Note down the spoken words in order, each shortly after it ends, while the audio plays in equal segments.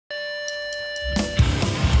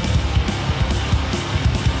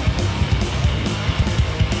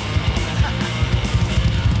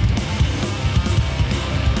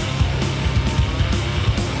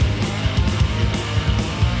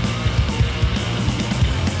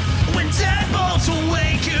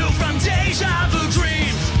deja vu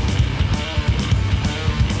dreams.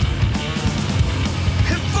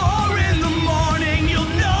 At 4 in the morning,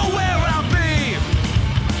 you'll know where I'll be.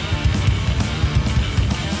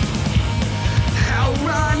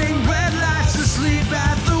 Outrunning red lights asleep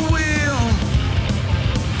at the wheel.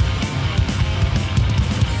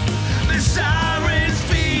 The sirens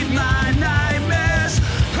feed my nightmares.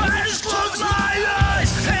 I just close my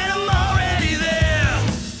eyes and I'm already there.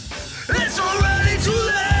 It's already too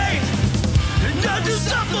late. Not to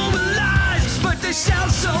suffer with lies, but they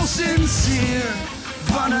sound so sincere.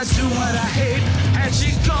 Wanna do what I hate, and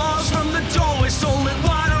she calls from the doorway. Stolen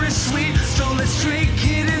water is sweet, so let's drink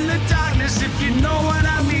it in the darkness, if you know what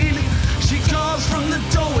I mean. She calls from the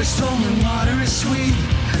doorway. Stolen water is sweet,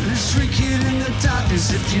 let's drink it in the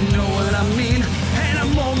darkness, if you know what I mean. And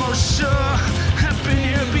I'm almost sure I've been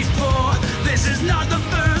here before. This is not the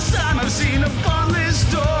first time I've seen a bottomless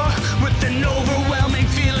door, with an overwhelming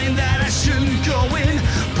feeling that I shouldn't go in.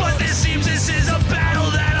 But it seems this is a battle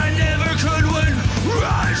that I never could win.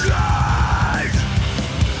 Rise, rise,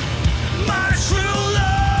 my true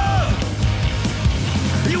love.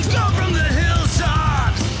 You've come from the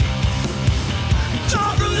hilltops,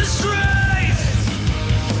 come from the streets.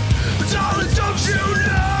 Darling, don't you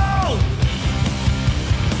know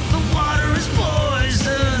the water is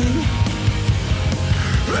poison?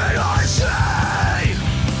 And I say,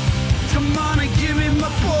 come on and give me my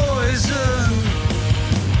poison.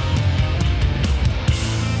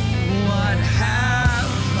 What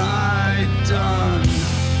have I done?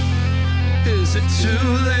 Is it too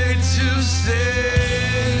late to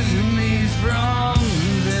save me from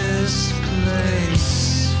this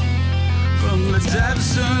place? From the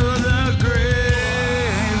depths of the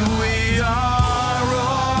grave, we are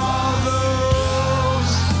all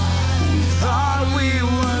those who thought we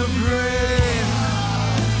were brave.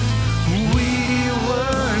 We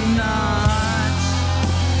were not.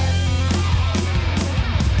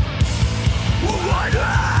 What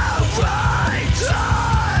have I done?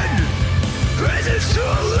 Is it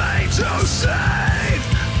too late to save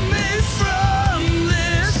me from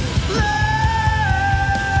this place?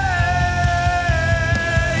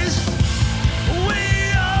 We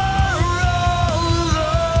are all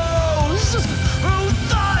those who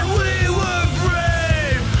thought we were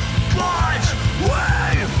brave, but we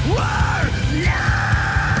were not.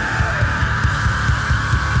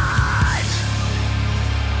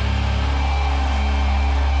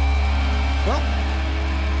 Well,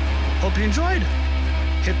 hope you enjoyed.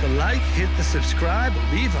 Hit the like, hit the subscribe,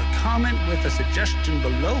 leave a comment with a suggestion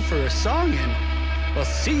below for a song, and we'll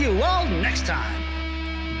see you all next time.